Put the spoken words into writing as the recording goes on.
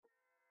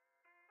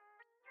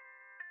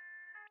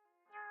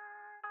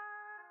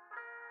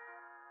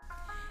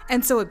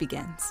And so it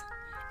begins.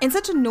 In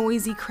such a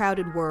noisy,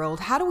 crowded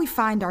world, how do we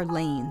find our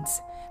lanes?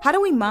 How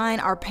do we mine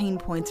our pain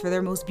points for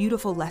their most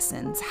beautiful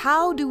lessons?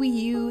 How do we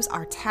use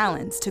our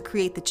talents to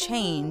create the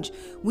change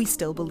we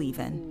still believe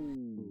in?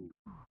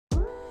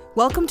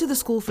 Welcome to the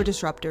School for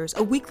Disruptors,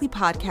 a weekly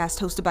podcast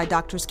hosted by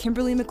Doctors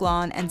Kimberly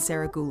and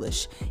Sarah.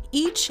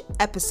 Each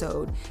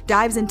episode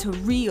dives into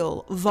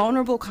real,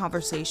 vulnerable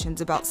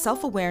conversations about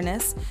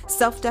self-awareness,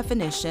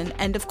 self-definition,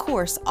 and of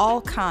course,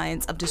 all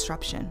kinds of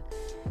disruption.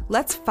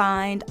 Let's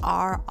find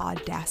our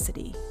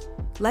audacity.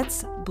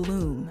 Let's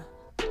bloom.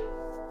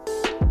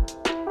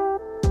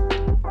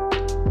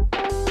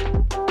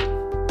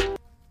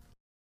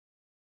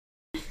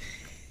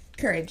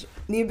 Courage,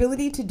 the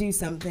ability to do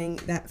something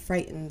that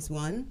frightens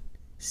one.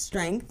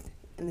 Strength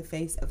in the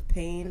face of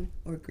pain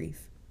or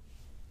grief.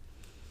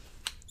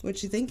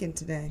 What you thinking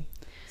today,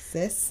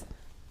 sis?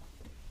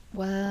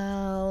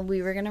 Well,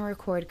 we were going to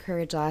record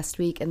Courage last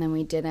week and then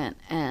we didn't,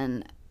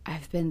 and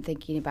I've been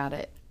thinking about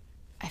it.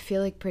 I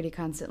feel like pretty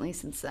constantly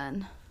since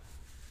then.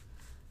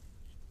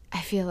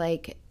 I feel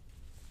like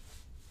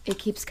it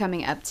keeps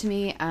coming up to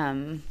me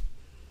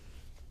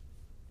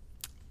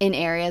in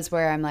areas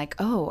where I'm like,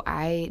 oh,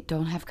 I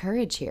don't have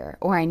courage here,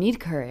 or I need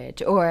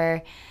courage,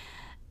 or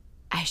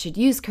I should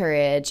use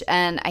courage.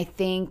 And I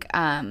think,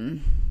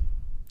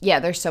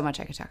 there's so much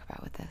I could talk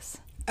about with this.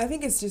 I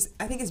think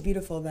it's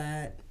beautiful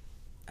that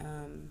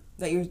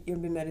you've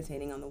been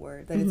meditating on the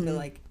word, that it's been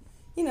like,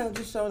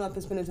 just showing up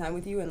and spending time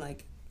with you and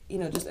like,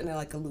 just in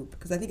a loop.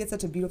 Because I think it's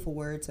such a beautiful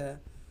word to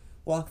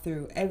walk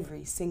through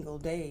every single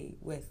day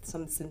with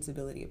some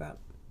sensibility about.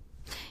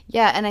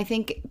 Yeah, and I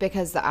think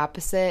because the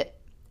opposite,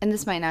 and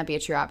this might not be a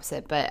true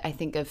opposite, but I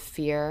think of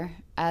fear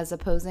as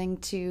opposing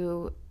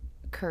to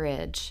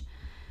courage.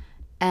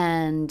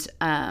 And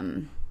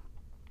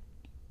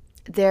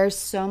there's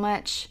so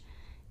much,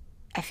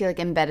 I feel like,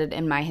 embedded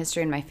in my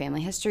history and my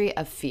family history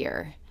of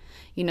fear.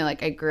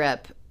 I grew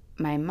up,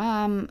 my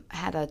mom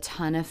had a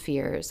ton of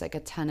fears, like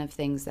a ton of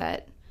things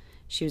that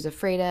she was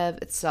afraid of.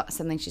 It's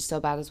something she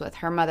still battles with.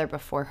 Her mother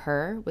before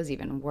her was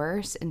even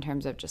worse in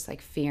terms of just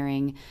like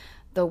fearing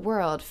the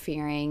world,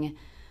 fearing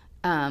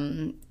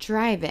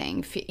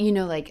driving,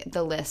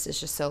 the list is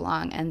just so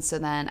long. And so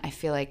then I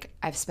feel like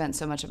I've spent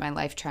so much of my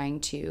life trying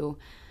to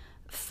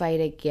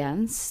fight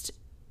against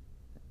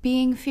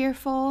being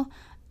fearful,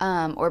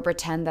 or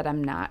pretend that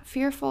I'm not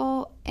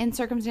fearful in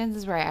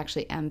circumstances where I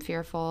actually am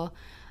fearful,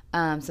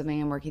 something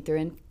I'm working through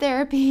in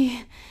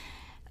therapy.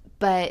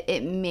 But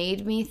it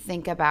made me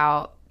think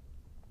about,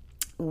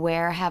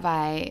 where have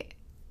I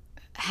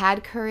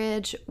had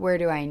courage? Where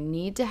do I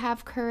need to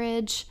have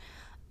courage?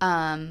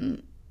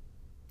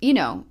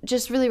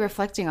 Just really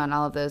reflecting on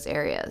all of those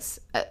areas.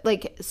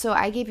 So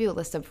I gave you a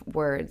list of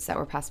words that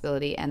were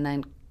possibility, and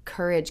then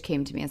courage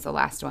came to me as the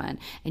last one,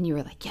 and you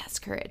were like, yes,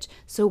 courage.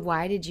 So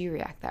why did you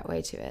react that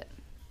way to it?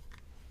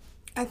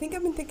 I think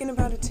I've been thinking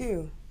about it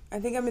too. I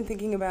think I've been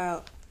thinking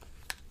about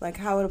like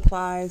how it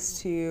applies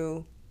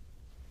to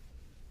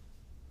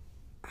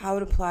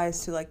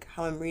like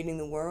how I'm reading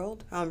the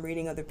world, how I'm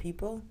reading other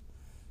people,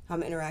 how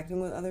I'm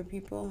interacting with other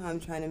people, how I'm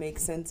trying to make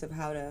sense of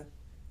how to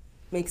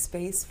make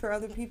space for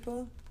other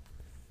people.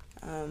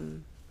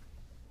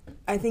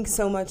 I think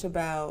so much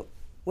about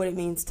what it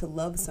means to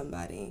love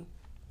somebody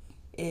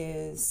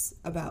is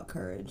about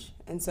courage.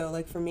 And so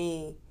like for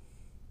me,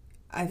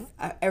 I'm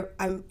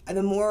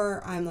the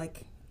more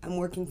I'm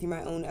working through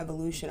my own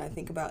evolution, I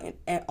think about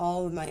at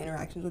all of my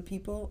interactions with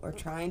people, or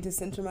trying to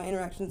center my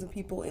interactions with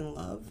people in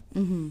love.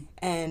 Mm-hmm.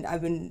 And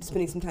I've been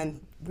spending some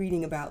time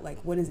reading about like,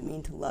 what does it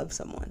mean to love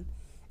someone?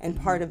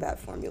 And part of that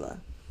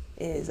formula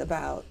is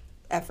about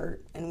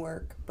effort and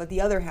work, but the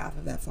other half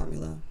of that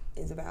formula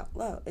is about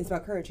love. It's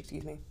about courage, It's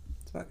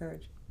about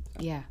courage.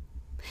 So. Yeah.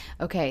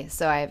 Okay,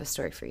 so I have a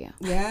story for you.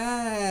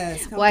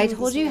 Yes. Well, I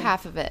told you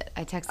half of it.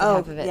 I texted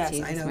half of it to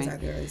you. Yes, I know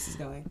exactly where this is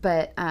going.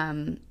 But,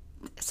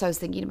 so I was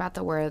thinking about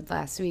the word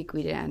last week.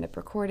 We didn't end up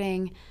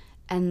recording.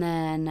 And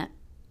then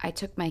I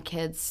took my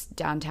kids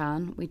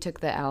downtown. We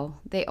took the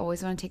L. They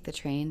always want to take the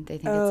train. They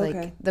think it's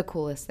like the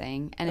coolest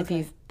thing. And if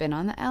you've been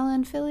on the L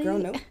in Philly. Girl,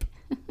 nope.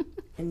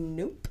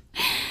 Nope.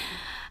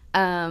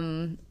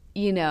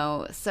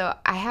 So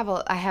I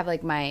have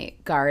like my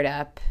guard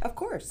up. Of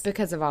course.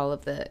 Because of all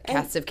of the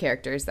cast of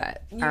characters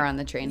that are on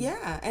the train.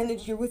 Yeah, and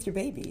you're with your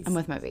babies. I'm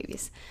with my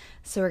babies.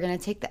 So we're going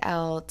to take the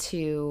L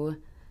to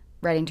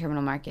Reading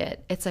Terminal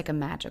Market. It's like a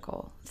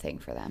magical thing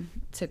for them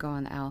to go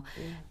on the L.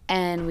 Yeah.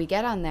 And we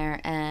get on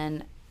there,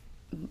 and,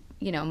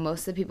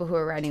 most of the people who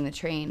were riding the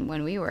train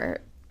when we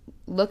were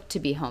looked to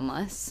be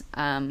homeless,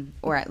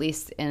 or at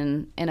least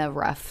in a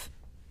rough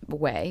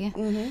way.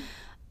 Mm-hmm.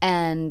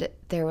 And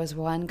there was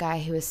one guy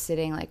who was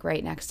sitting like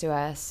right next to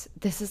us.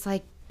 This has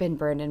like been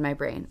burned in my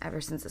brain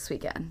ever since this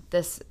weekend.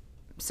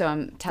 So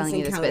I'm telling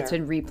you this, but it's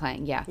been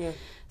replaying. Yeah.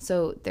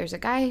 So there's a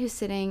guy who's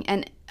sitting,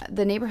 and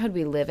the neighborhood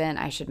we live in,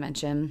 I should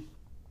mention,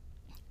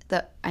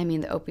 the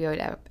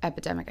opioid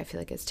epidemic, I feel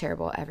like it's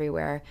terrible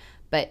everywhere,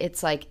 but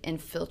it's like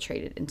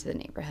infiltrated into the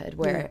neighborhood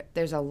where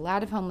there's a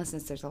lot of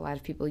homelessness, there's a lot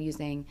of people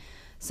using.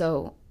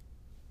 So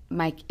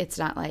it's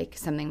not like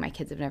something my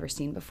kids have never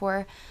seen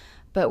before.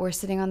 But we're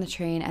sitting on the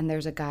train, and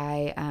there's a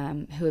guy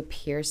who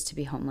appears to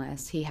be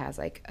homeless. He has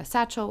like a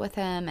satchel with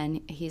him,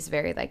 and he's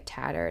very like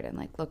tattered and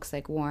like looks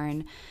like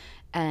worn.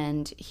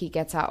 And he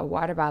gets out a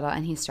water bottle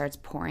and he starts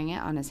pouring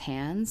it on his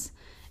hands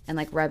and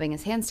like rubbing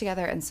his hands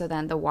together. And so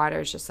then the water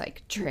is just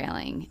like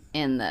trailing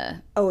in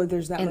the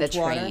there's that much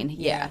water? train.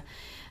 Yeah.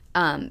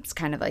 It's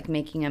kind of like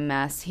making a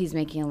mess. He's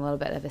making a little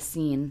bit of a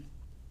scene.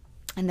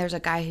 And there's a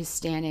guy who's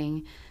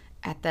standing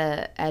at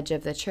the edge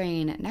of the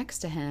train next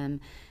to him,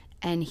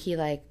 and he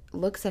like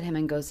looks at him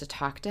and goes to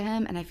talk to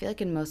him. And I feel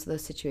like in most of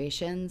those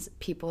situations,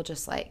 people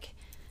just like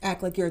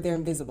act like they're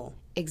invisible.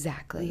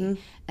 Exactly.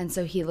 Mm-hmm. And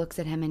so he looks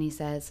at him and he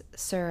says,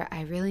 "Sir,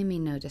 I really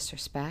mean no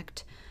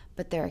disrespect,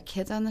 but there are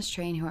kids on this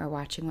train who are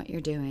watching what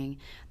you're doing.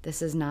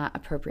 This is not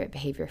appropriate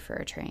behavior for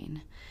a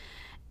train."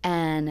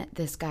 And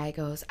this guy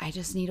goes, "I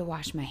just need to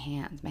wash my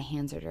hands. My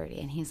hands are dirty."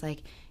 And he's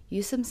like,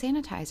 "Use some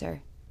sanitizer.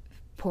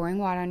 Pouring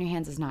water on your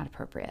hands is not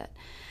appropriate."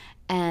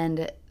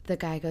 And the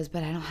guy goes,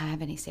 "But I don't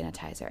have any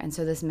sanitizer." And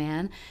so this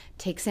man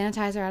takes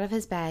sanitizer out of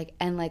his bag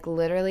and like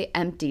literally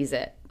empties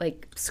it,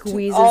 like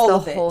squeezes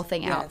the whole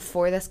thing out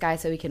for this guy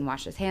so he can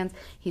wash his hands.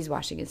 He's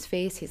washing his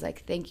face. He's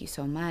like, "Thank you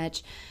so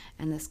much."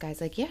 And this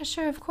guy's like, "Yeah,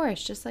 sure, of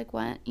course. Just like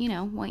want you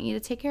to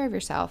take care of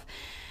yourself."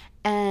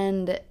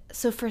 And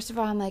so first of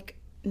all, I'm like,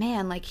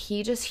 man, like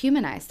he just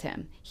humanized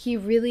him. He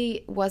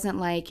really wasn't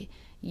like,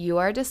 "You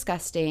are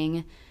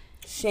disgusting."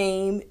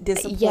 Shame,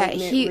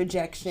 disappointment,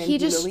 rejection, he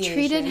just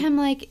treated him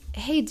like,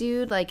 "Hey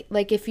dude,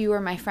 like if you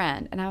were my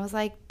friend." And I was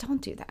like,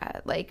 "Don't do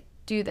that, like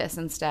do this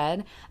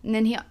instead." And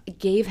then he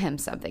gave him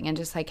something and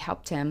just like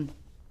helped him.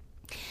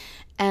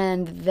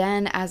 And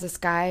then as this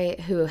guy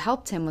who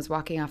helped him was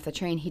walking off the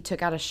train, he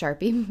took out a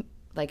Sharpie,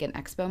 like an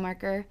expo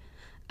marker,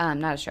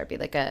 not a Sharpie,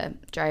 like a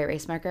dry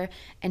erase marker,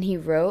 and he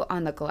wrote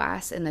on the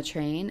glass in the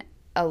train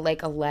a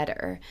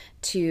letter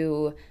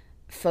to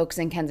folks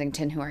in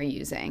Kensington who are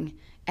using.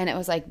 And it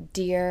was like,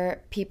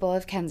 "Dear people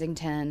of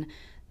Kensington,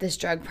 this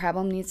drug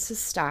problem needs to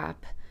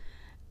stop."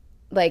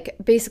 Like,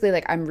 basically,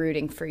 like, I'm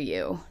rooting for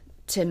you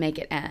to make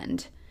it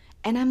end.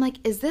 And I'm like,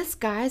 is this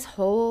guy's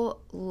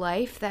whole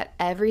life that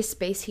every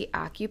space he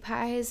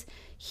occupies,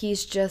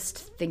 he's just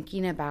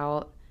thinking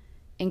about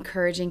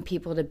encouraging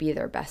people to be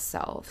their best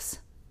selves?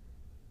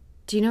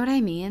 Do you know what I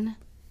mean?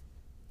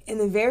 In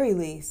the very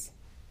least,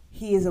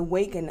 he is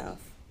awake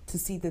enough to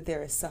see that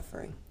there is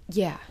suffering.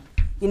 Yeah.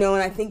 And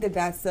I think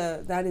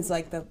that is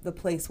like the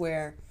place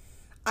where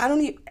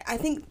I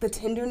think the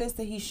tenderness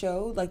that he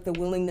showed, like the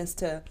willingness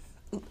to,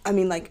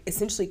 like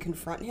essentially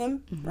confront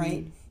him, mm-hmm.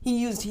 right?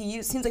 He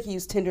seems like he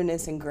used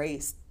tenderness and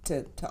grace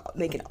to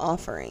make an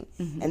offering.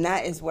 Mm-hmm. And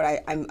that is what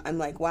I'm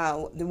like,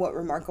 wow, what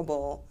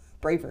remarkable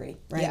bravery,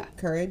 right? Yeah.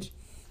 Courage.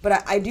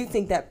 But I do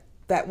think that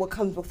what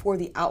comes before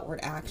the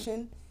outward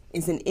action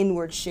is an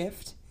inward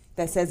shift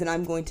that says that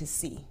I'm going to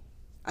see.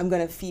 I'm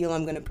going to feel,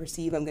 I'm going to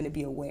perceive, I'm going to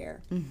be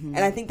aware. Mm-hmm.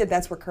 And I think that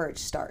that's where courage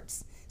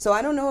starts. So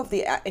I don't know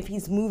if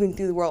he's moving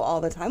through the world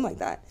all the time like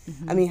that.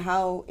 Mm-hmm.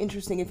 How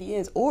interesting if he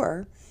is,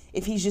 or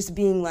if he's just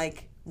being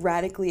like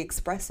radically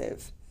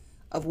expressive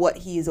of what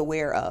he is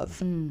aware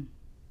of and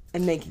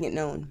making it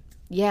known.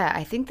 Yeah,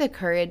 I think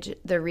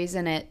the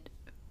reason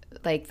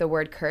the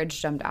word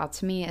courage jumped out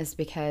to me is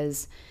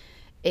because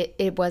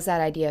it was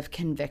that idea of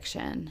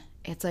conviction.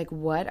 It's like,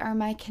 what are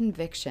my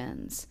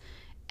convictions?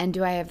 And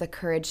do I have the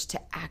courage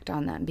to act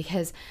on them?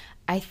 Because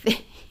I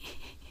think...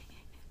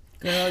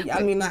 Girl,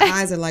 my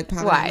eyes are like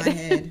popping out my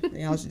head.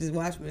 Y'all should just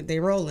watch me. They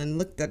roll and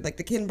look like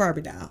the Ken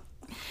Barbie doll.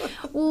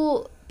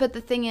 Well, but the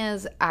thing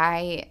is,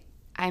 I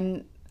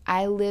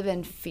live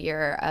in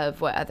fear of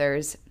what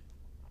others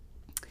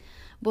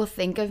will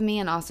think of me,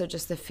 and also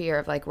just the fear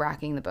of like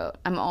rocking the boat.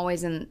 I'm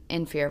always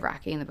in fear of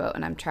rocking the boat,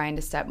 and I'm trying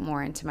to step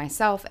more into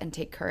myself and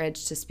take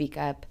courage to speak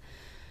up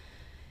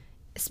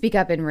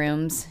in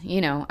rooms.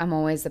 I'm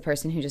always the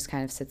person who just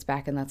kind of sits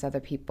back and lets other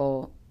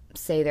people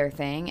say their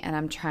thing, and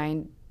I'm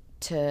trying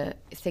to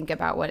think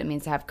about what it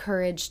means to have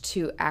courage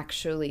to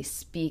actually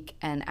speak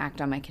and act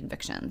on my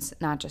convictions,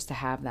 not just to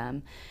have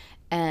them.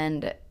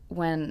 And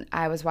when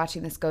I was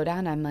watching this go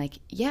down, I'm like,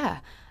 yeah,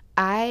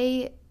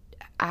 I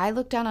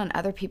look down on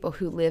other people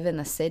who live in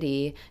the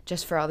city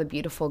just for all the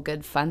beautiful,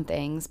 good, fun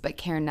things, but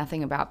care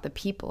nothing about the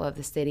people of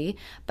the city.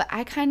 But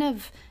I kind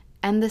of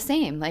am the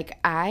same. Like,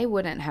 I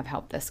wouldn't have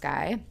helped this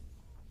guy.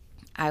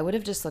 I would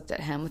have just looked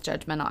at him with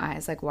judgmental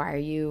eyes, like, why are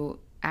you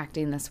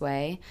acting this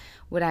way?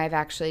 Would I have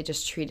actually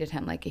just treated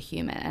him like a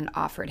human and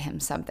offered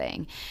him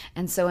something?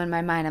 And so in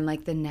my mind, I'm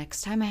like, the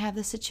next time I have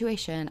this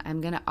situation,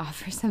 I'm going to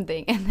offer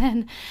something. And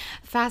then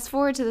fast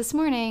forward to this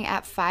morning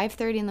at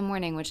 5:30 in the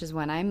morning, which is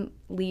when I'm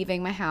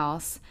leaving my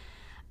house,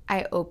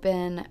 I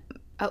open,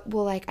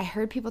 I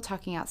heard people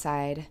talking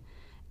outside,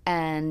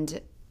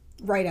 and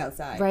right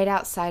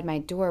outside my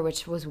door,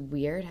 which was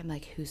weird. I'm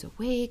like, who's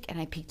awake?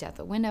 And I peeked out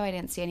the window. I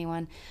didn't see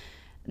anyone.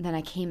 And then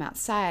I came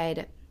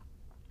outside,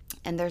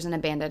 and there's an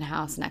abandoned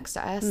house next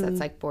to us that's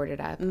like boarded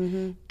up.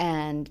 Mm-hmm.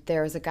 And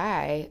there was a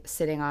guy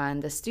sitting on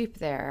the stoop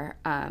there,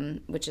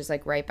 which is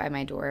like right by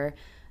my door,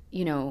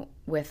 you know,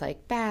 with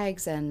like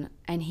bags, and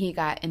he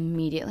got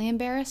immediately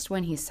embarrassed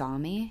when he saw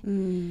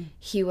me.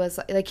 He was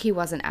like, he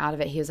wasn't out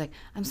of it. He was like,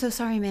 I'm so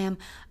sorry, ma'am.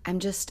 I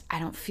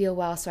don't feel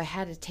well, so I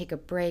had to take a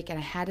break and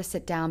I had to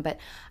sit down, but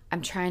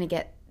I'm trying to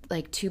get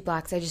like 2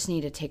 blocks. I just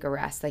need to take a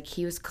rest. Like,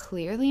 he was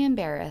clearly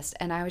embarrassed,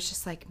 and I was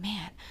just like,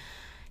 man,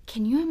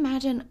 can you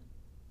imagine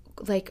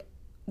like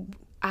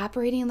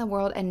operating in the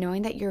world and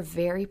knowing that your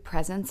very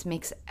presence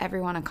makes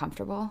everyone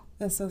uncomfortable?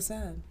 That's so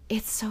sad.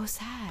 It's so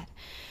sad.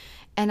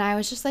 And I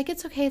was just like,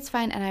 it's okay, it's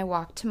fine. And I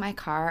walked to my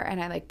car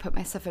and I like put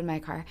my stuff in my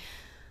car.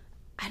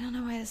 I don't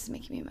know why this is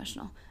making me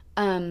emotional.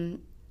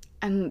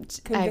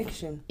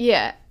 Conviction.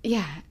 Yeah.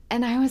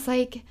 And I was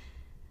like,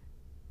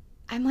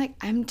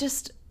 I'm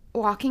just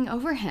walking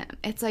over him.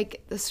 It's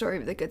like the story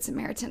of the Good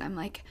Samaritan.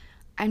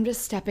 I'm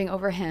just stepping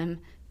over him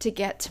to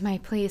get to my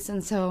place.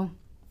 And so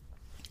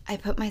I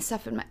put my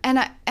stuff in my,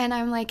 and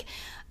I'm like,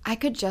 I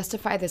could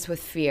justify this with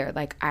fear.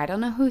 Like, I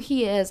don't know who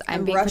he is.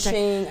 I'm being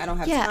rushing. I don't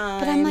have time. Yeah,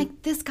 but I'm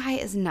like, this guy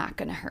is not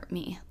going to hurt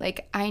me.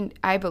 Like,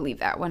 I believe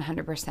that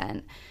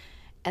 100%.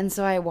 And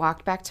so I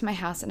walked back to my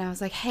house and I was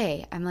like,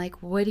 hey, I'm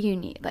like, what do you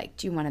need? Like,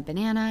 do you want a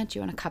banana? Do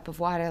you want a cup of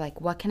water? Like,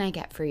 what can I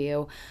get for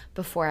you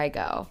before I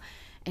go?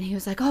 And he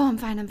was like, oh, I'm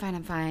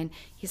fine.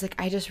 He's like,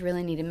 I just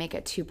really need to make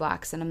it 2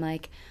 blocks. And I'm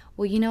like,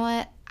 well, you know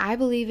what? I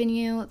believe in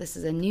you. This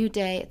is a new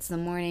day. It's the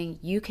morning.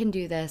 You can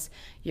do this.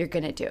 You're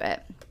going to do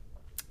it.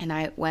 And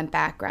I went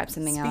back, grabbed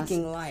something else.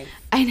 Speaking life.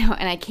 I know.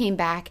 And I came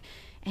back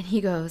and he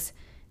goes,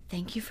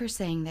 thank you for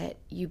saying that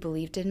you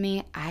believed in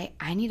me. I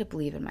need to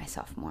believe in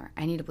myself more.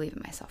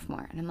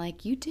 And I'm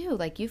like, you do.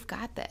 Like, you've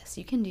got this.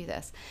 You can do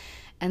this.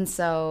 And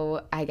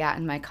so I got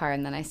in my car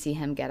and then I see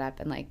him get up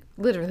and like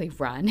literally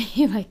run.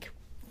 He like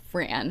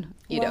ran,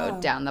 you know,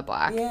 down the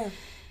block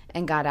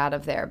and got out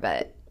of there.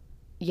 But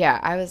yeah,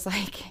 I was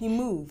like. He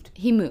moved.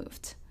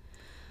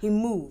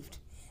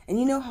 And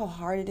you know how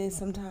hard it is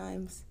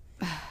sometimes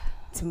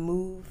to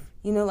move?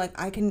 You know, like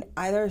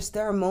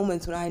there are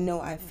moments when I know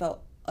I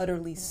felt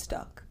utterly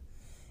stuck.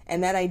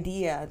 And that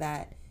idea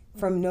that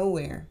from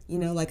nowhere, you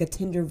know, like a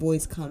tender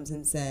voice comes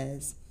and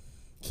says,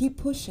 keep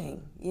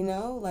pushing, you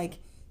know, like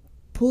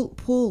pull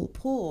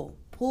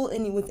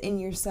in within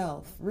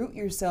yourself, root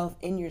yourself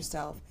in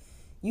yourself.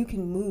 You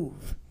can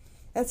move.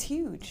 That's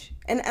huge.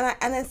 And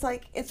it's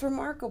like, it's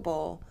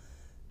remarkable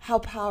how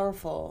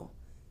powerful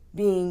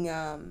being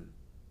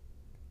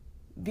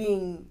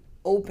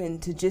open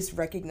to just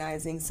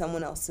recognizing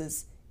someone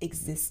else's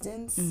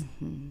existence.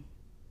 Mm-hmm.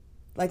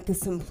 Like the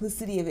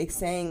simplicity of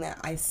saying that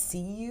I see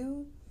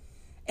you.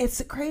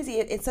 It's crazy.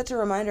 It's such a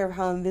reminder of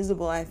how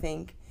invisible I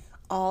think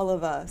all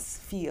of us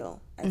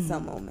feel at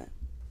some moment.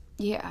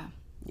 Yeah.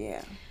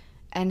 Yeah.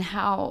 And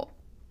how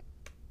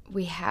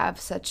we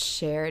have such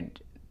shared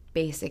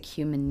basic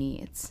human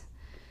needs.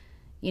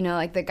 You know,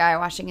 like the guy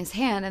washing his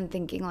hand and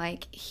thinking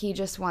like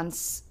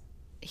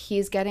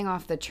he's getting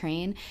off the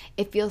train.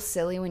 It feels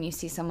silly when you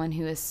see someone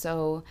who is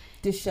so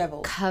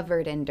disheveled,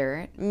 covered in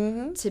dirt,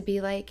 to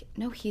be like,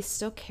 no, he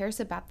still cares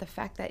about the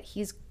fact that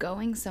he's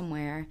going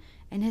somewhere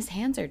and his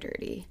hands are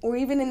dirty. Or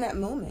even in that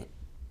moment,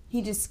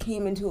 he just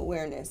came into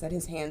awareness that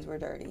his hands were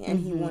dirty and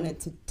he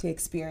wanted to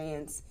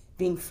experience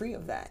being free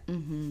of that.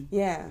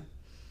 Yeah.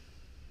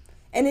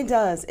 And it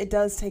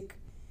does take,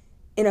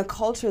 in a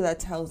culture that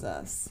tells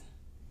us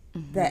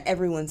that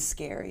everyone's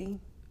scary,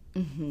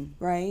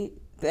 right?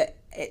 That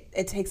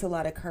it takes a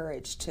lot of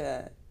courage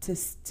to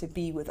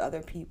be with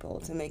other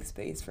people, to make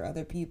space for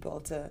other people,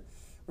 to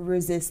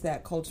resist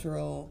that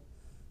cultural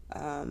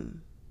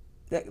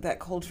that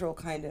cultural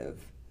kind of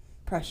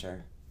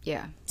pressure.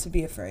 Yeah. To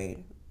be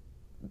afraid.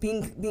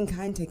 Being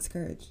kind takes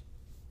courage.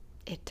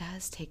 It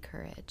does take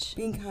courage.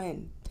 Being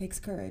kind takes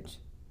courage.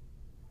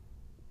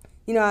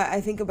 You know, I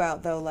think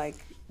about, though, like,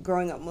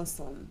 growing up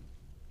Muslim,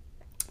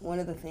 one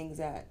of the things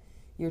that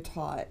you're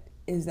taught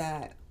is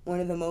that one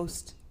of the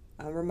most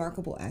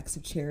remarkable acts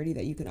of charity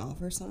that you can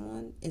offer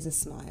someone is a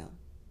smile.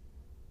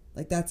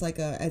 Like, that's like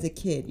as a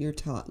kid, you're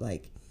taught,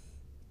 like,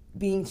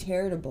 being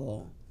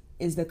charitable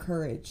is the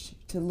courage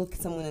to look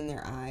someone in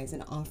their eyes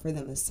and offer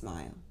them a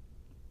smile.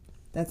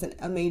 That's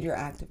a major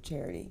act of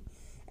charity.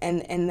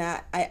 And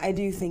that, I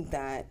do think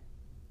that,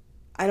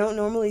 I don't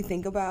normally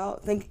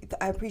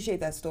I appreciate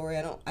that story.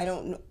 I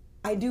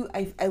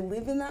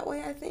live in that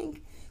way, I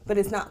think, but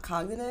it's not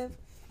cognitive.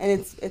 And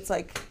it's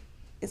like,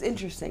 it's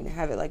interesting to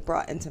have it like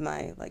brought into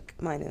my like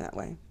mind in that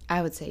way.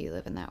 I would say you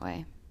live in that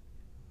way.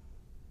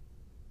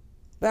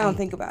 But I don't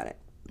think about it.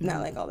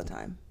 Not like all the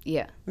time.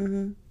 Yeah.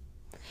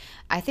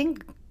 I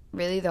think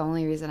really the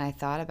only reason I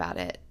thought about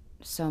it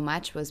so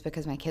much was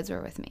because my kids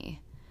were with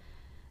me.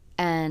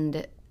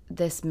 And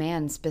this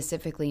man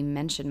specifically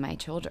mentioned my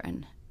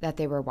children, that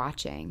they were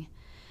watching.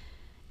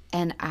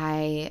 And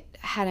I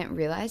hadn't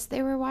realized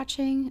they were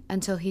watching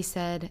until he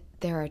said,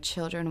 there are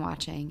children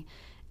watching.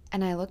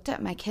 And I looked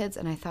at my kids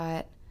and I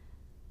thought,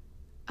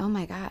 oh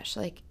my gosh,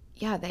 like,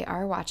 yeah, they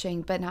are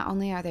watching. But not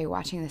only are they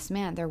watching this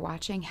man, they're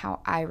watching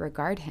how I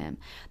regard him.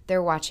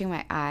 They're watching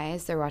my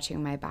eyes. They're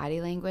watching my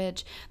body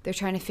language. They're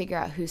trying to figure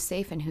out who's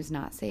safe and who's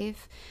not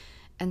safe.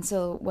 And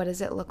so what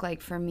does it look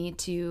like for me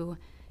to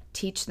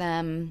teach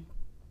them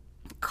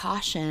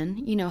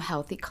caution,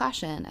 healthy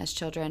caution as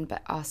children,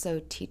 but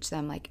also teach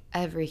them like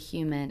every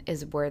human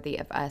is worthy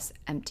of us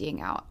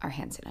emptying out our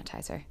hand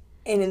sanitizer.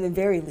 And in the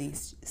very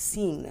least,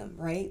 seeing them,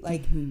 right?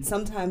 Like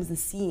sometimes the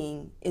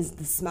seeing is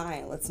the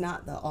smile. It's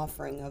not the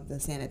offering of the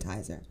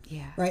sanitizer.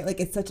 Yeah. Right? Like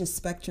it's such a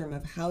spectrum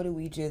of how do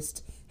we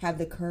just have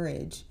the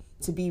courage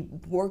to be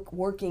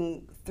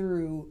working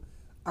through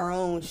our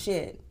own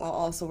shit while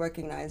also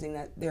recognizing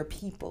that there are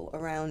people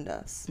around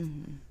us.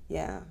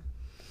 Yeah.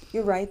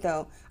 You're right,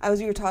 though.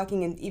 You were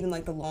talking, and even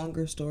like the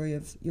longer story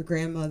of your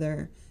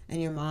grandmother and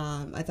your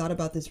mom, I thought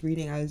about this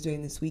reading I was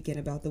doing this weekend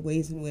about the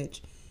ways in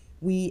which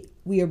we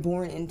are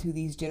born into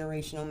these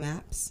generational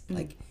maps.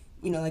 Like,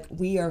 like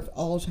we are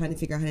all trying to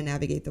figure out how to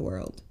navigate the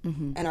world.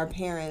 And our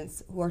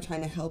parents who are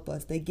trying to help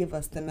us, they give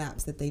us the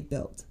maps that they've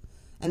built.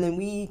 And then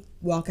we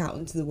walk out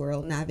into the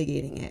world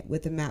navigating it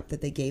with the map that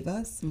they gave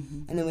us.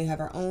 And then we have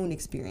our own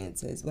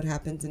experiences, what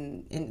happens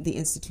in the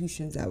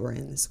institutions that we're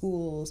in, the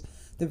schools,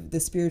 the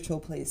spiritual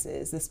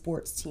places, the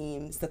sports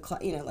teams,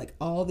 like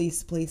all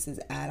these places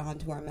add on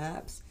to our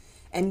maps.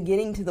 And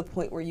getting to the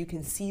point where you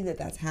can see that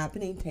that's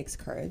happening takes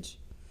courage.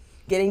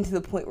 Getting to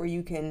the point where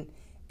you can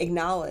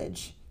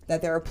acknowledge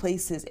that there are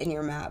places in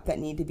your map that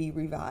need to be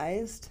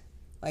revised.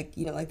 Like,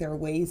 like there are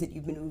ways that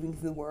you've been moving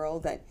through the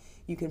world that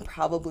you can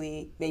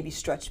probably maybe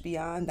stretch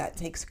beyond. That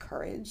takes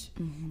courage.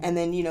 And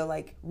then,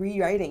 like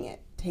rewriting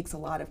it takes a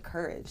lot of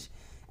courage.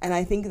 And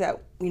I think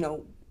that,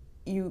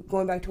 you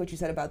going back to what you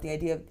said about the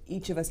idea of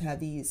each of us have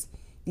these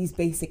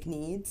basic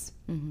needs,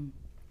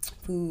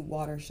 food,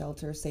 water,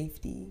 shelter,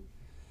 safety.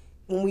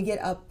 When we get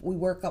up, we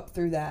work up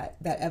through that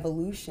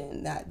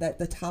evolution, that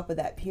the top of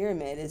that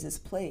pyramid is this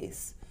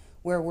place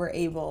where we're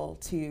able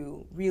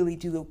to really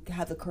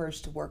have the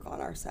courage to work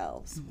on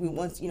ourselves. We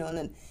once, and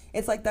then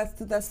it's like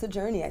that's the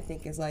journey, I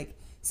think, is like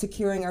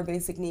securing our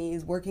basic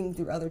needs, working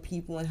through other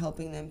people and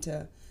helping them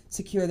to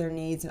secure their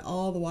needs, and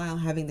all the while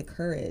having the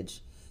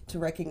courage to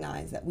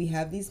recognize that we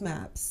have these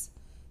maps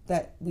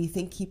that we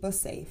think keep us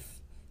safe,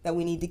 that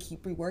we need to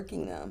keep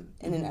reworking them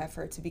in an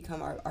effort to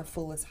become our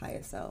fullest,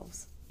 highest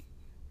selves.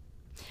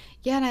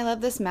 Yeah, and I love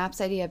this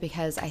maps idea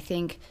because I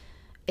think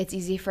it's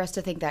easy for us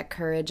to think that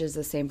courage is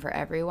the same for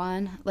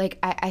everyone. Like,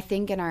 I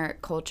think in our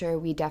culture,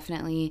 we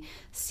definitely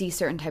see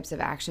certain types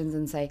of actions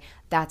and say,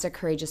 that's a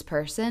courageous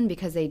person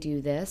because they do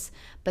this,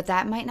 but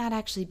that might not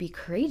actually be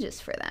courageous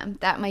for them.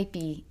 That might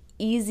be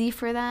easy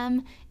for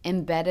them,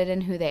 embedded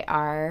in who they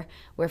are,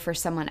 where for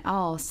someone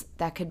else,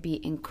 that could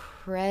be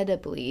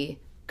incredibly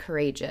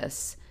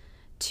courageous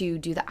to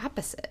do the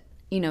opposite,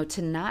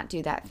 to not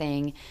do that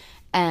thing.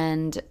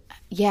 And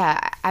yeah,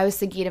 I was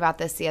thinking about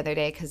this the other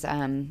day because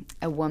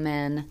a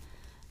woman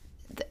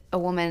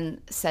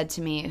said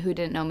to me, who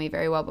didn't know me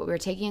very well, but we were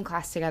taking a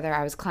class together.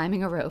 I was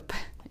climbing a rope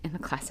in the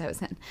class I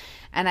was in,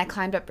 and I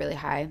climbed up really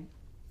high.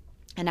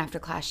 And after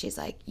class, she's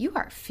like, "You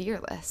are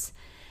fearless."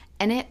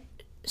 And it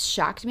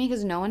shocked me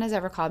because no one has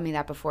ever called me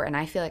that before, and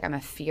I feel like I'm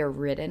a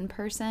fear-ridden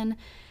person.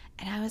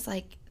 And I was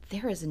like,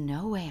 there is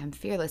no way I'm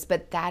fearless,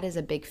 but that is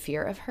a big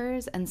fear of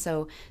hers. And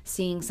so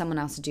seeing someone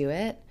else do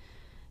it,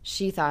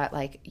 she thought,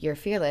 like, you're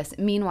fearless.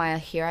 Meanwhile,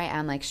 here I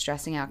am, like,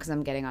 stressing out because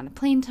I'm getting on a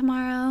plane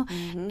tomorrow.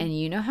 And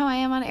you know how I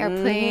am on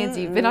airplanes.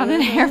 You've been on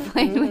an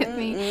airplane with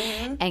me.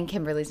 And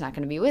Kimberly's not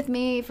going to be with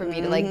me for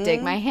me to, like,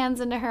 dig my hands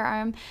into her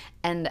arm.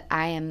 And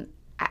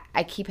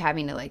I keep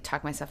having to, like,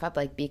 talk myself up,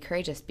 like, be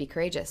courageous, be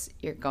courageous.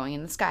 You're going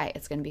in the sky.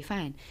 It's going to be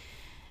fine.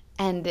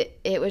 And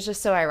it was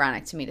just so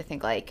ironic to me to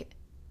think, like,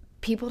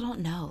 people don't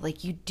know.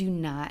 Like, you do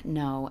not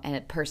know a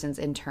person's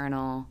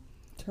internal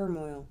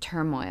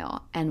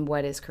turmoil and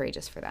what is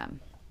courageous for them.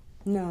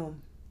 No,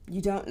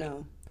 you don't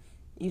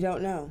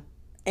know.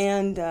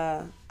 And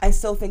I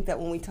still think that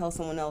when we tell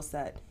someone else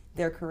that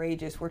they're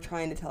courageous, we're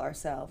trying to tell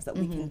ourselves that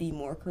we can be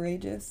more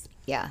courageous.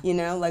 Yeah.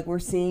 Like we're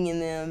seeing in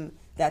them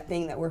that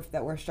thing that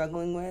we're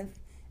struggling with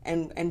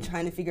and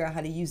trying to figure out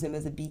how to use them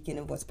as a beacon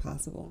of what's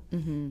possible.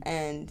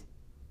 And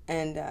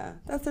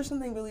there's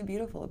something really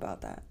beautiful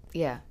about that.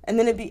 Yeah. And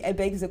then it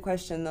begs the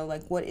question though,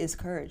 like, what is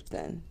courage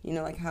then?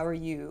 Like, how are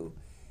you,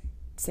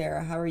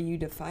 Sarah, how are you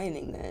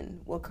defining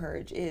then what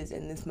courage is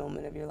in this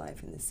moment of your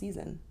life, in this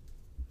season?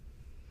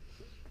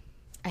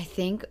 I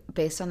think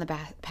based on the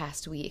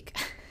past week,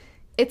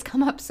 it's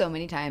come up so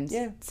many times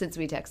since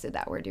we texted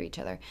that word to each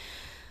other.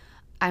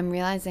 I'm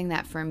realizing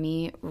that for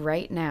me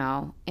right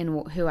now, in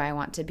who I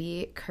want to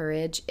be,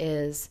 courage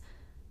is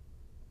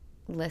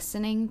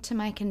listening to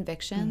my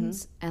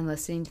convictions and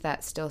listening to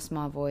that still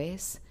small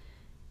voice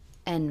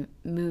and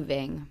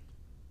moving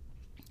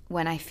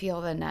when I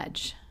feel the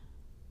nudge.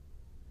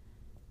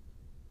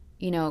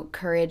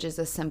 Courage is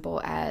as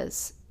simple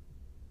as,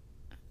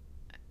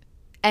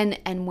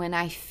 and when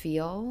I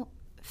feel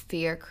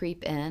fear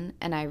creep in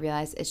and I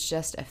realize it's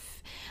just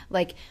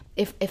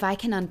if I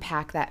can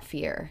unpack that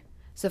fear.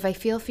 So if I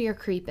feel fear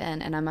creep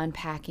in and I'm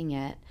unpacking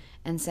it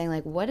and saying,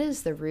 like, what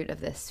is the root of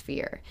this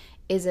fear?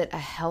 Is it a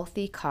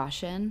healthy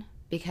caution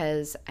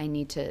because I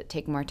need to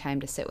take more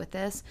time to sit with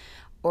this?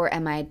 Or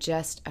am I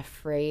just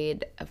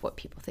afraid of what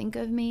people think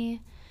of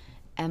me?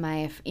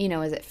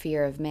 is it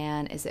fear of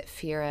man? Is it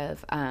fear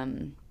of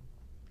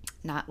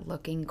not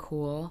looking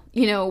cool?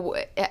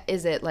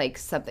 Is it like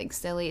something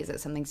silly? Is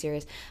it something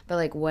serious? But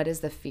like, what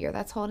is the fear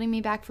that's holding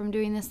me back from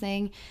doing this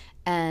thing?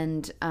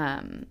 And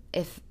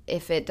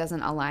if it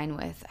doesn't align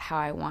with how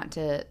I want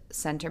to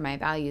center my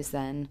values,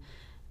 then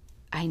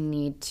I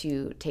need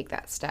to take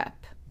that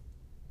step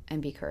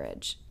and be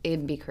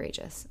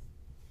courageous.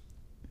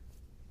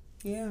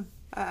 Yeah,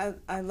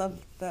 I love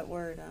that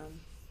word,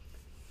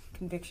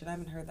 conviction. I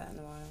haven't heard that in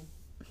a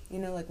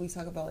while. Like we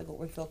talk about like what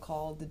we feel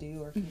called to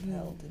do or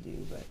compelled to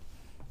do, but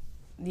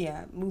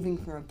yeah, moving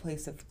from a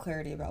place of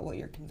clarity about what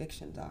your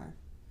convictions are,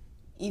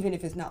 even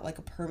if it's not like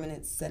a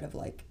permanent set of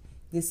like,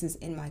 this is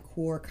in my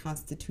core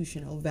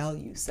constitutional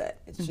value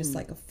set. It's just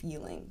like a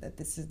feeling that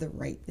this is the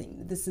right thing,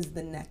 that this is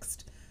the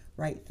next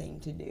right thing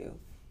to do,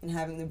 and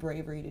having the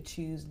bravery to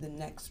choose the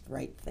next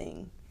right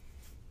thing.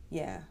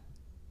 Yeah.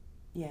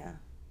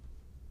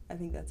 I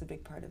think that's a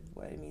big part of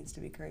what it means to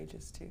be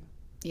courageous too.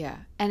 Yeah.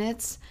 And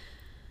it's,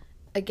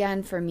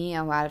 again, for me,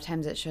 a lot of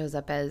times it shows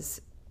up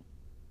as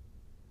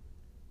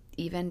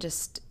even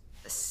just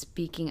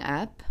speaking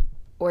up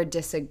or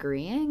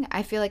disagreeing.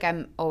 I feel like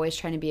I'm always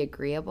trying to be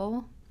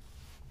agreeable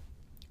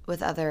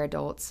with other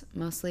adults,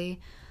 mostly.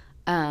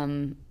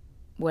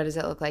 What does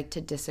it look like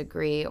to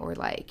disagree? Or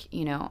like,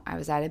 I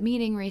was at a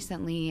meeting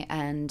recently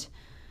and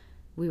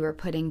we were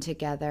putting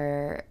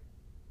together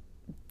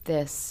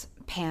this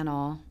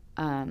panel.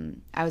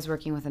 I was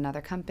working with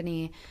another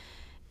company,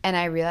 and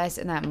I realized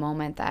in that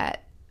moment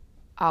that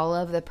all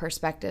of the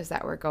perspectives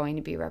that were going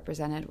to be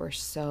represented were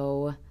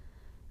so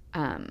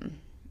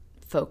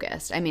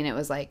focused. I mean, it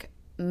was like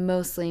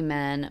mostly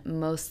men,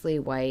 mostly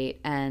white,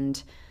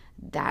 and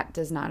that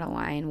does not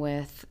align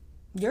with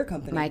your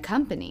company, my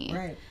company.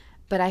 Right.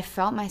 But I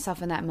felt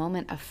myself in that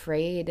moment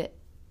afraid,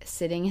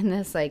 sitting in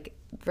this like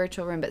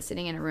virtual room, but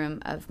sitting in a room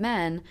of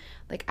men.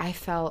 Like I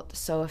felt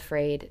so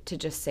afraid to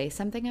just say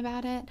something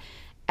about it.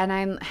 And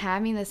I'm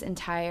having this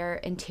entire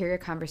interior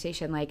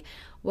conversation, like,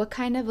 what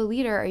kind of a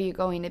leader are you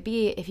going to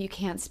be if you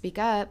can't speak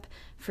up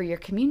for your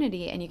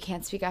community and you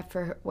can't speak up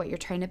for what you're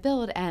trying to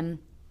build? And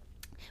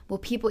will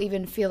people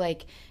even feel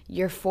like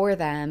you're for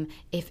them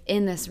if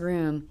in this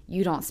room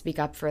you don't speak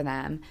up for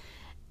them?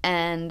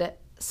 And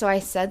so I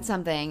said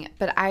something,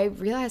 but I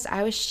realized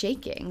I was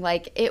shaking.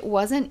 Like, it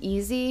wasn't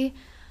easy.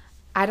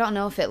 I don't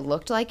know if it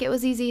looked like it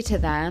was easy to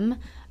them,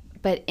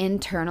 but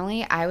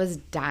internally I was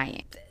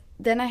dying.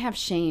 Then I have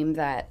shame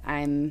that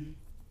I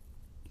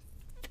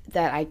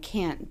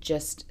can't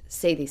just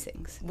say these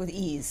things with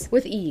ease.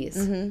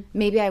 Mm-hmm.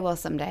 Maybe I will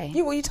someday.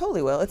 Yeah, well, you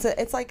totally will. It's a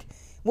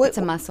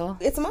muscle.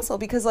 It's a muscle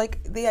because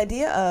like the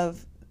idea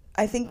of,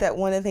 I think that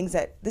one of the things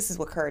that, this is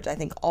what courage I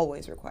think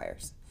always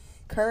requires.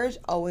 Courage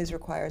always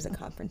requires a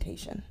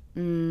confrontation.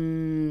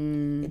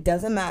 It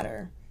doesn't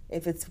matter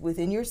if it's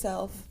within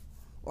yourself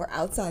or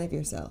outside of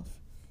yourself.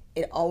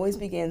 It always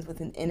begins with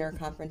an inner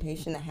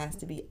confrontation that has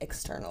to be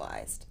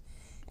externalized.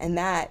 And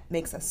that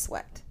makes us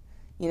sweat.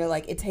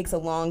 Like it takes a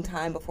long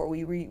time before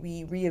we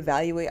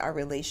reevaluate our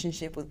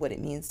relationship with what it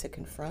means to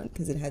confront,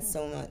 because it has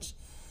so much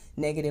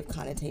negative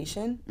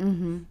connotation.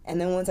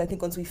 And then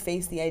once we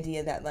face the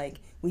idea that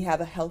like we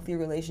have a healthy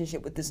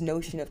relationship with this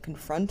notion of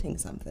confronting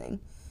something,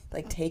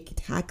 like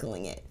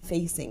tackling it,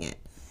 facing it,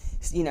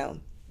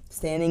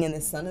 standing in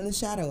the sun and the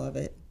shadow of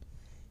it,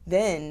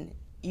 then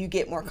you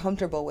get more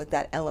comfortable with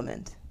that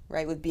element,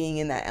 right? With being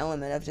in that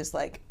element of just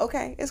like,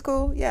 okay, it's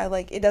cool. Yeah,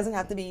 like it doesn't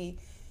have to be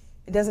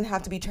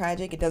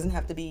tragic. It doesn't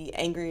have to be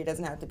angry. It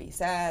doesn't have to be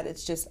sad.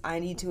 It's just, I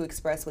need to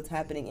express what's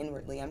happening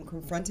inwardly. I'm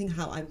confronting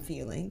how I'm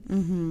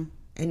feeling.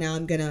 And now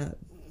I'm going to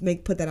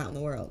put that out in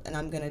the world. And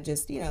I'm going to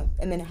just,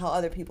 and then how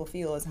other people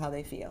feel is how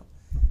they feel.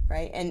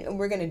 Right. And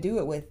we're going to do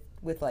it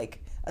with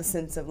like a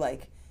sense of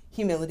like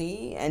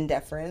humility and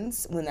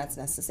deference when that's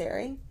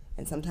necessary.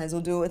 And sometimes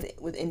we'll do it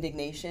with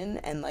indignation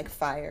and like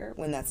fire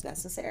when that's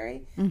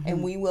necessary.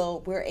 And we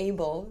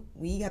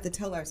have to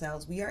tell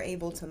ourselves we are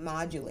able to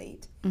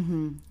modulate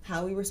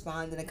how we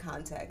respond in a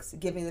context,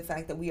 given the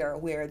fact that we are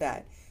aware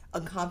that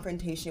a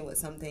confrontation with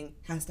something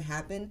has to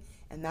happen,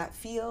 and that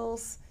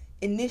feels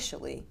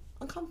initially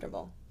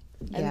uncomfortable.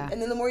 Yeah.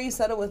 And then the more you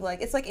settle with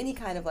like, it's like any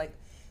kind of like,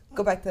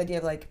 go back to the idea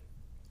of like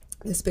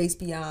the space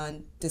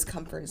beyond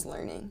discomfort is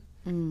learning.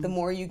 The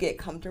more you get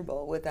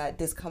comfortable with that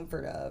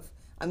discomfort of,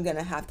 I'm going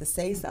to have to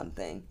say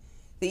something,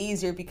 the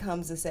easier it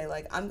becomes to say,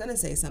 like, I'm going to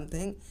say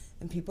something,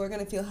 and people are going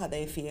to feel how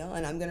they feel,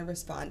 and I'm going to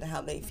respond to how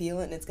they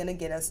feel, and it's going to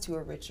get us to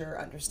a richer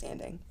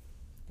understanding.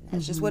 And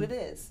that's just what it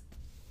is.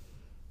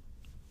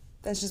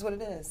 That's just what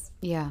it is.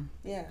 Yeah.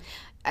 Yeah.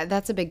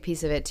 That's a big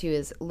piece of it, too,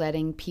 is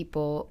letting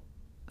people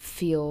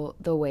feel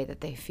the way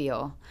that they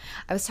feel.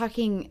 I was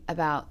talking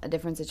about a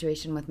different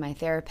situation with my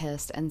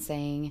therapist and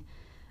saying,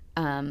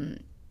 I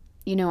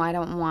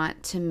don't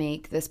want to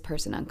make this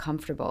person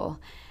uncomfortable.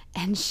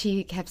 And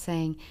she kept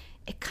saying,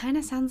 it kind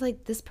of sounds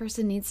like this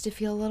person needs to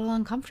feel a little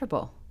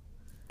uncomfortable.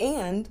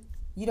 And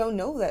you don't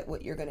know that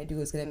what you're going to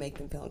do is going to make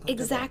them feel uncomfortable.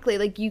 Exactly.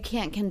 Like you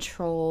can't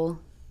control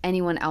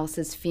anyone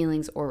else's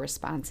feelings or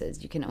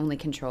responses. You can only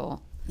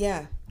control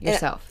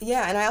yourself.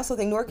 And I also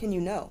think nor can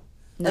you know.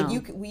 No.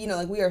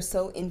 Like we are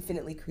so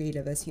infinitely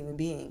creative as human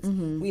beings.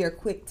 We are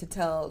quick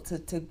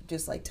to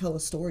just like tell a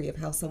story of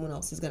how someone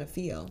else is going to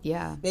feel.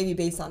 Yeah. Maybe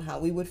based on how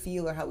we would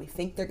feel or how we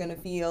think they're going to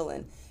feel,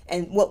 and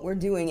what we're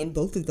doing in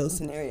both of those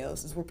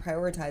scenarios is we're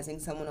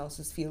prioritizing someone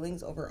else's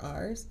feelings over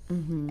ours,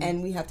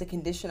 and we have to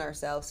condition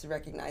ourselves to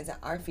recognize that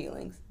our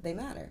feelings, they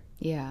matter.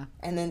 Yeah.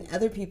 And then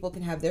other people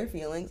can have their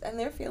feelings, and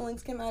their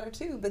feelings can matter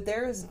too. But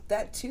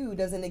that too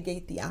doesn't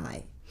negate the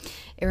I.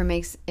 It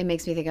makes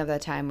me think of the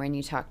time when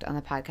you talked on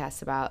the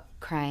podcast about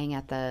crying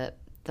at the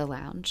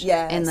lounge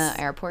in the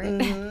airport.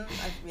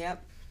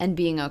 Yep. And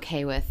being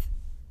okay with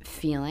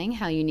feeling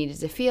how you needed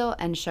to feel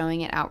and showing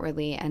it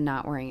outwardly and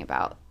not worrying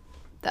about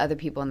the other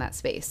people in that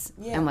space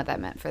and what that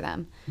meant for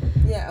them.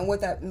 Yeah, and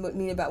what that would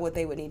mean about what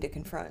they would need to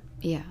confront.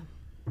 Yeah.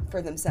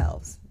 For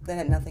themselves. That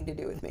had nothing to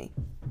do with me.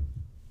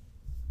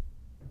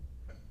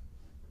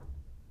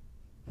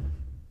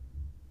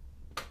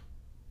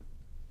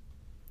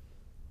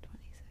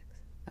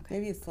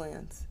 Maybe it's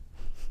Lance,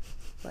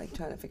 like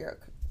trying to figure out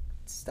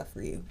stuff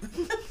for you.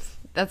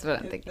 That's what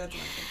I'm thinking. That's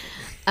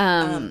what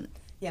I'm thinking.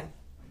 Yeah.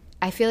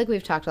 I feel like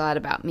we've talked a lot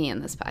about me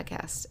in this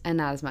podcast and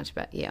not as much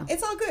about you.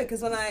 It's all good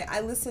because when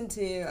I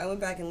went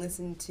back and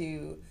listened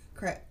to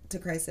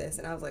Crisis,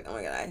 and I was like, oh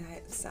my God,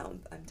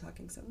 I'm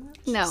talking so much.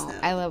 No, so.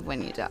 I love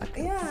when you talk.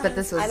 Yeah. But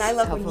this was and I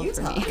love helpful when you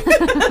for talk. Me.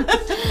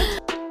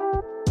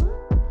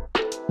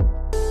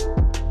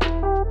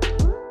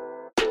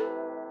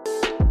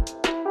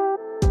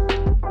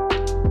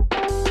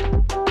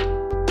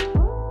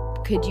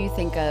 Could you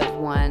think of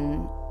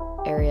one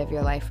area of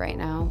your life right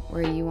now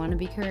where you want to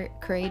be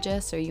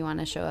courageous or you want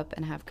to show up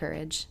and have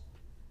courage?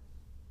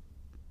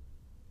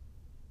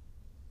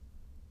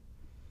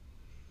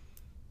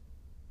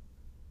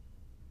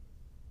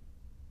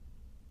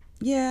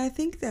 Yeah, I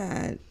think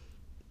that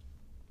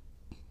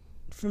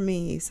for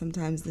me,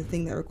 sometimes the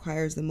thing that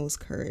requires the most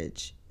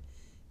courage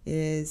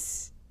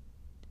is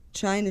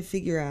trying to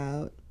figure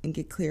out and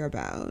get clear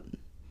about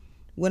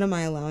what am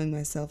I allowing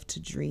myself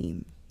to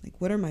dream? Like,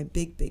 what are my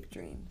big, big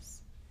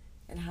dreams?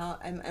 And how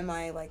am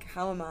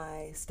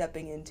I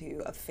stepping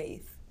into a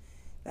faith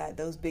that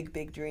those big,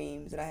 big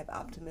dreams, that I have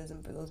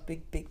optimism for those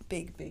big, big,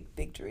 big, big,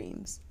 big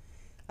dreams,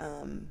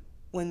 when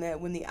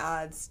the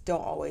odds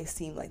don't always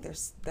seem like they're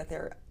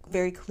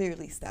very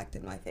clearly stacked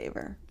in my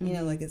favor. You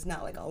know, like it's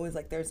not like always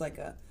like there's like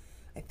I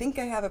think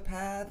I have a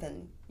path,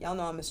 and y'all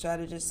know I'm a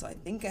strategist, so I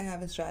think I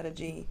have a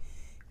strategy,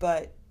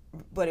 but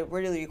it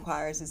really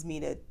requires is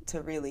me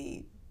to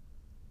really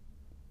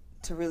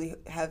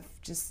have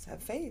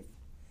faith.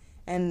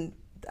 And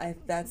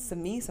that's, to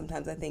me,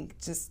 sometimes I think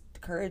just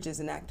courage is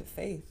an act of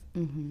faith.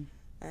 And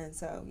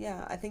so,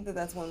 yeah, I think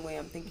that's one way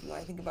I'm thinking. When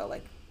I think about,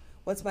 like,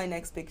 what's my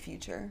next big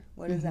future?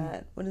 What does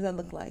that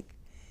look like?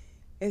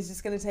 It's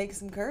just going to take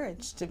some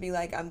courage to be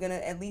like, I'm going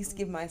to at least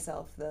give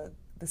myself the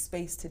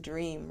space to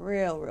dream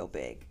real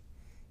big.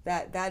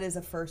 That is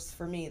a first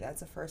for me.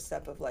 That's a first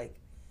step of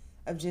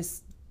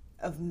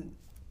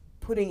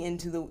putting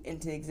into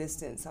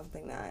existence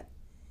something that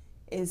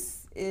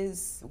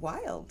is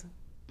wild.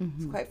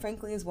 Quite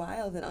frankly, is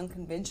wild and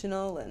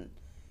unconventional, and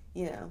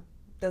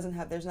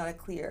there's not a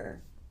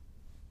clear.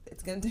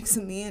 It's gonna take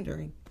some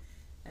meandering.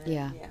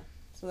 And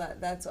so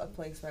that's a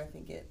place where I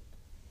think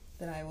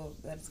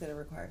that's gonna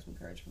require some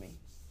courage for me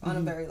on a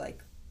very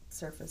like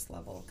surface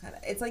level kind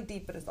of. It's like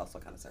deep, but it's also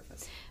kind of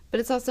surface. But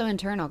it's also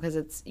internal because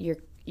it's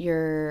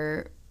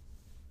you're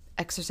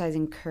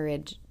exercising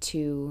courage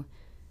to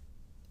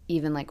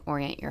even like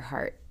orient your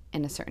heart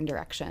in a certain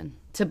direction,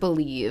 to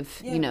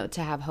believe,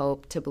 to have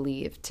hope, to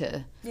believe,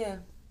 to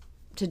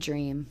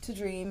dream. To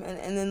dream,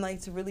 and then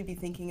like to really be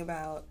thinking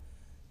about,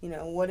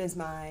 what is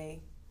that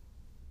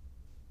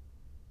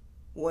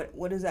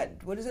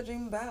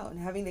dream about,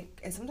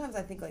 and sometimes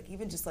I think like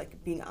even just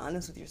like being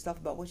honest with yourself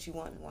about what you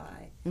want and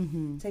why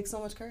takes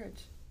so much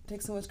courage. It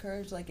takes so much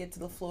courage to like get to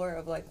the floor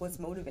of like what's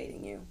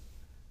motivating you,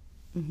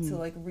 to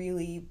like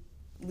really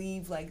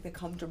leave like the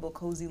comfortable,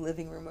 cozy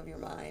living room of your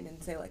mind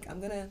and say like, I'm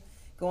gonna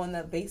go in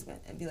that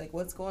basement and be like,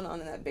 what's going on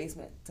in that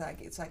basement, so I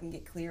can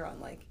get clear on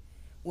like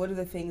what are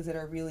the things that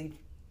are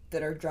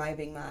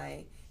driving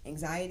my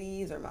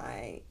anxieties or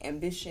my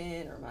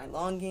ambition or my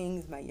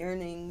longings, my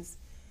yearnings,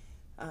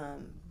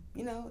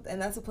 and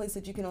that's a place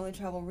that you can only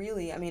travel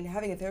really. I mean,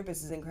 having a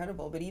therapist is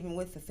incredible, but even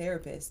with the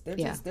therapist, they're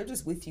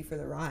just with you for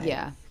the ride.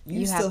 Yeah,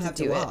 you still have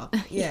to walk.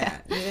 Yeah,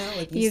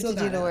 like you have to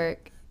do the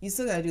work. You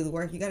still got to do the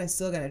work. You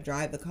still got to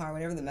drive the car,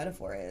 whatever the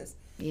metaphor is.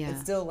 Yeah, it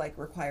still like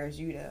requires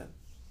you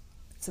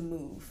to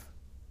move.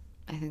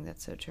 I think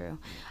that's so true.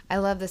 I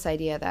love this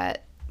idea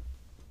that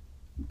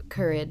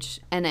courage,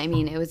 and I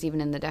mean, it was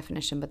even in the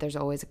definition, but there's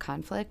always a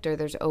conflict, or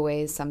there's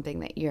always something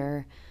that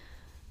you're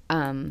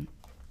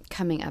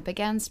coming up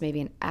against,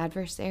 maybe an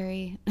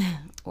adversary.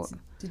 Or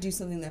to do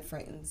something that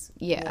frightens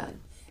one.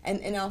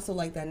 And also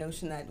like that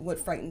notion that what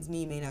frightens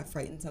me may not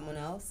frighten someone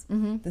else.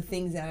 The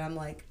things that I'm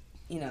like,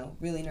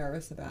 really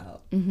nervous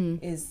about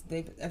is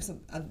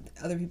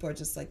other people are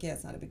just like, yeah,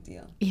 it's not a big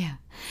deal. Yeah.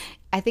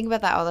 I think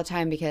about that all the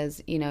time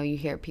because, you know, you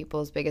hear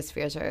people's biggest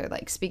fears are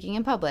like speaking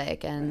in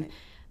public and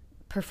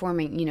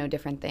performing, you know,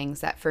 different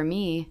things that for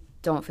me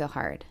don't feel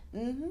hard.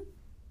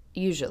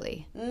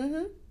 Usually.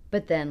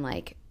 But then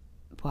like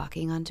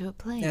walking onto a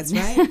plane. That's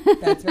right.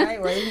 That's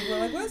right. Where people are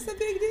like, what's the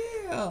big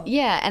deal?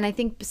 Yeah. And I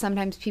think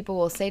sometimes people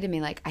will say to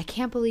me like, I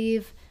can't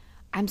believe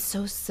I'm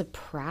so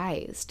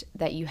surprised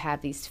that you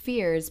have these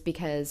fears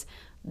because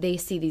they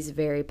see these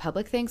very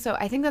public things. So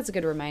I think that's a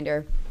good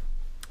reminder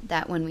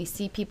that when we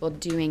see people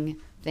doing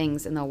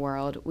things in the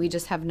world, we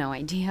just have no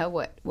idea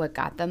what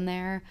got them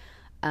there,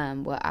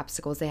 what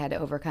obstacles they had to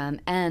overcome,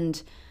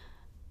 and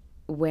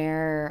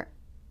where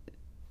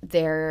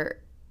their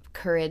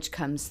courage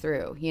comes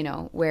through, you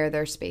know, where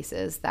there are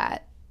spaces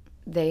that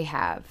they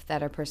have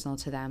that are personal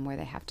to them where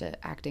they have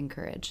to act in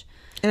courage.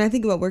 And I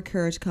think about where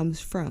courage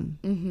comes from.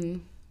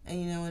 And,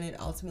 you know, and it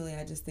ultimately,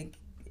 I just think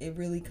it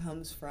really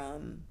comes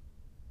from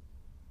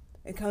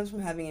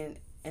having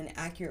an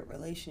accurate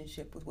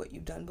relationship with what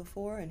you've done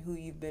before and who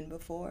you've been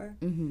before,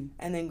 and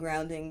then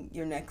grounding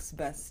your next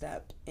best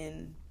step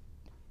in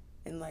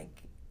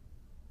like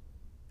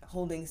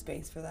holding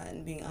space for that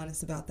and being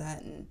honest about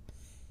that, and,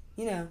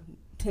 you know,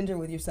 tender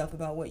with yourself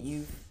about when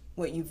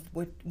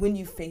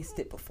you've faced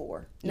it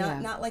before.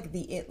 Not like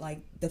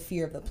the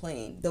fear of the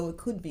plane, though it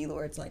could be,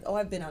 where it's like, oh,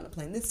 I've been on a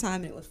plane this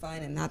time and it was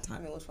fine, and that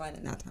time it was fine,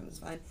 and that time it was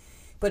fine.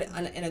 But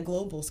in a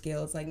global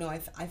scale, it's like, no, I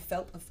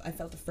felt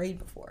afraid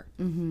before.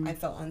 I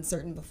felt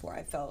uncertain before.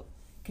 I felt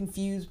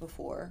confused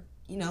before.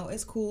 You know,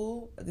 it's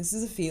cool. This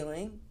is a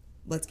feeling.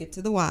 Let's get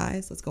to the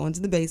whys. Let's go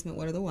into the basement.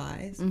 What are the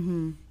whys?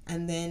 And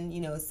then, you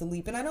know, it's the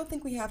leap. And I don't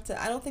think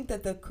I don't think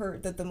that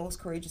the most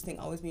courageous thing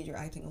always means you're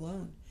acting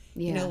alone.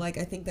 You know, like,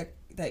 I think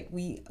that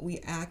we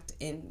act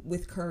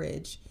with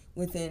courage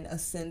with a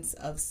sense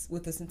of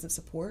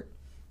support,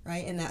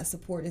 right? And that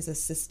support is a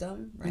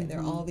system, right? There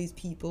are all these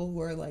people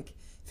who are like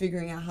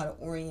figuring out how to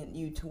orient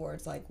you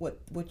towards like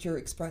what you're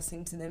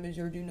expressing to them as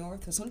your due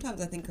north. So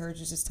sometimes I think courage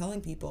is just telling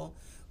people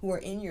who are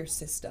in your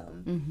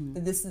system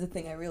that this is the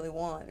thing I really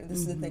want, or this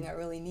is the thing I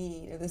really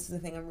need, or this is the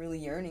thing I'm really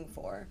yearning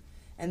for,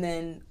 and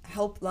then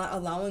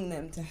allowing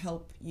them to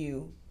help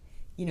you.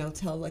 You know,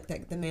 tell like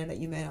the man that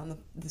you met on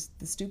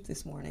the stoop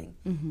this morning,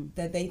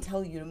 that they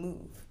tell you to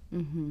move,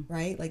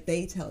 right? Like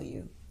they tell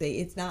you.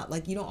 It's not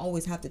like you don't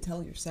always have to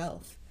tell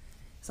yourself.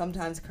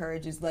 Sometimes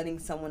courage is letting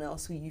someone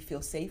else who you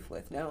feel safe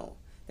with know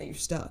that you're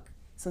stuck,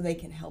 so they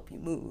can help you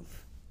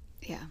move.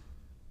 Yeah.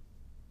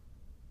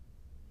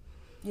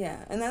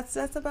 Yeah, and that's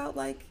about,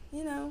 like,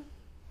 you know,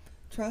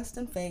 trust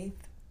and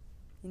faith,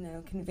 you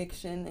know,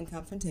 conviction and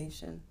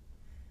confrontation.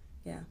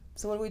 Yeah.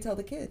 So what do we tell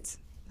the kids?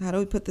 How do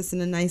we put this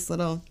in a nice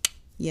little,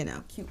 you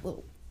know, cute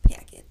little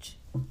package?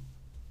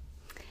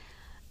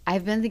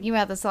 I've been thinking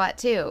about this a lot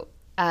too.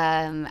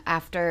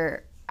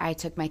 After I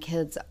took my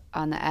kids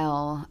on the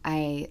L,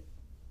 I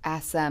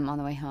asked them on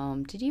the way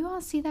home, did you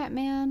all see that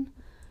man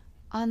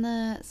on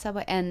the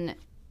subway? And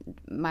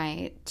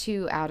my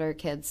two outer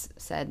kids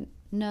said,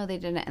 no, they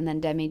didn't. And then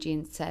Demi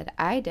Jean said,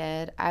 I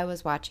did. I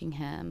was watching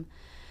him.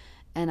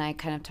 And I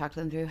kind of talked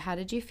them through, how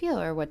did you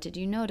feel, or what did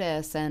you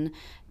notice? And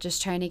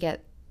just trying to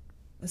get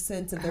a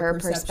sense of her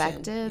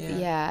perspective.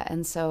 Yeah.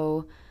 And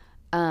so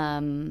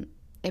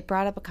it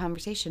brought up a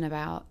conversation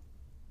about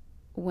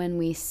when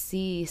we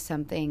see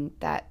something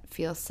that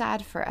feels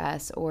sad for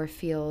us or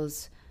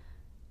feels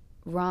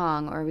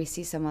wrong, or we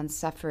see someone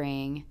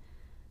suffering,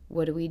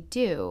 what do we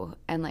do?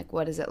 And like,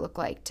 what does it look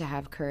like to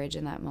have courage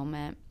in that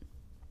moment?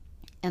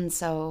 And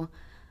so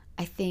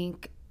I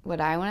think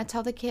what I want to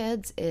tell the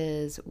kids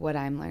is what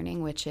I'm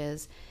learning, which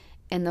is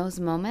in those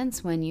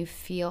moments when you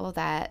feel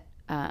that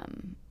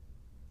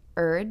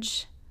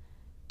urge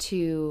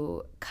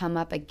to come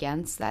up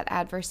against that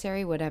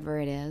adversary, whatever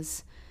it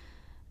is,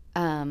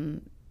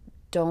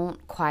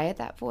 don't quiet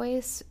that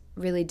voice.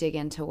 Really dig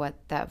into what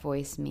that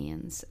voice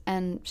means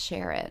and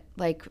share it.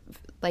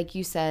 Like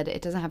you said,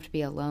 it doesn't have to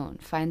be alone.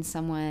 Find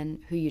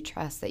someone who you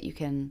trust that you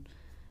can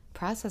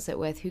process it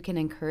with, who can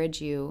encourage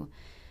you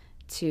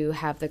to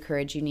have the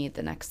courage you need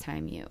the next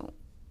time you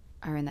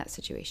are in that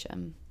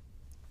situation.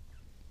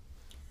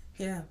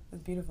 Yeah,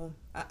 that's beautiful.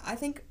 I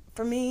think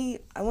for me,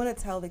 I want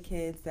to tell the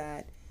kids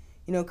that,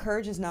 you know,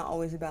 courage is not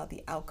always about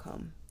the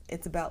outcome.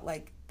 It's about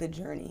like the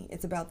journey.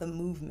 It's about the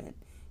movement.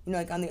 You know,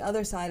 like on the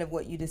other side of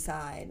what you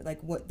decide,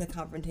 like what the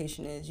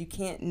confrontation is, you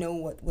can't know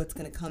what's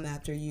going to come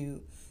after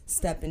you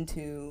step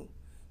into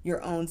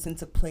your own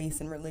sense of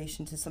place in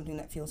relation to something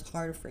that feels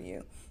hard for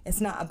you. It's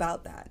not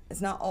about that.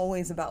 It's not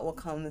always about what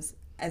comes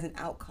as an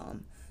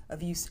outcome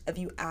of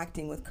you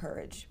acting with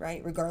courage,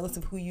 right? Regardless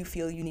of who you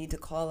feel you need to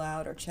call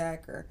out or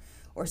check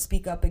or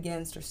speak up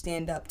against or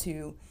stand up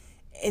to.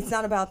 It's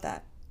not about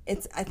that.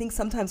 I think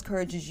sometimes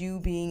courage is you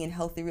being in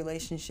healthy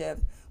relationship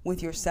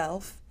with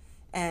yourself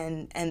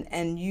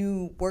and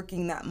you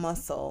working that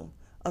muscle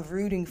of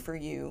rooting for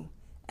you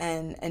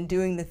and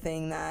doing the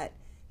thing that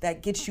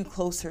gets you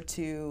closer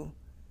to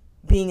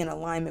being in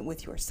alignment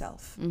with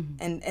yourself.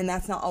 And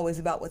that's not always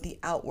about what the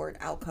outward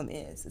outcome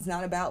is. It's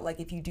not about like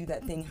if you do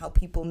that thing, how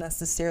people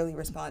necessarily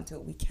respond to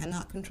it. We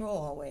cannot control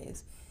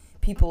always.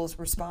 people's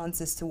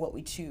responses to what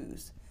we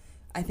choose.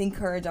 I think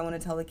courage, I want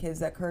to tell the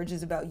kids that courage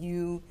is about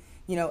you,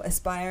 you know,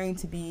 aspiring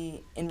to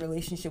be in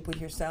relationship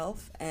with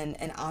yourself and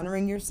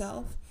honoring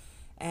yourself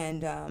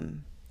and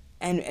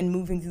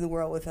moving through the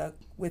world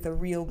with a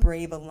real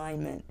brave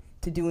alignment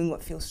to doing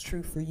what feels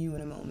true for you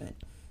in a moment.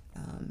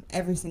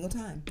 Every single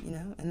time, you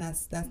know, and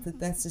that's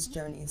this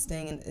journey,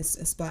 is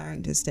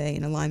aspiring to stay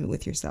in alignment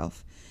with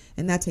yourself,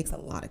 and that takes a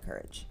lot of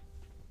courage.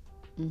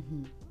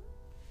 Mm-hmm.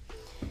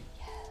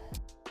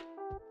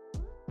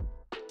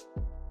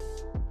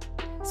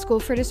 School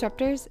for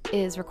Disruptors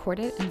is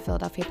recorded in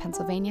Philadelphia,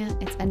 Pennsylvania.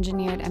 It's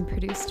engineered and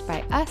produced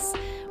by us,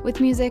 with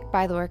music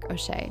by the work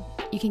O'Shea.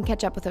 You can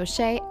catch up with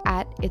O'Shea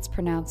at It's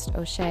Pronounced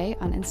O'Shea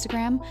on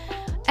Instagram,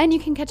 and you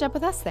can catch up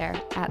with us there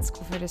at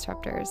School for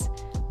Disruptors.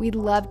 We'd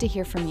love to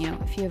hear from you.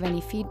 If you have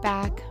any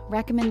feedback,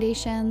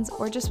 recommendations,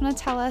 or just want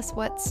to tell us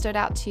what stood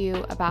out to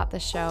you about the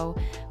show,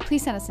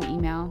 please send us an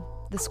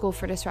email,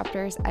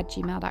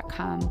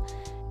 theschoolfordisruptors@gmail.com.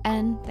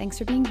 And thanks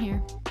for being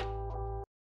here.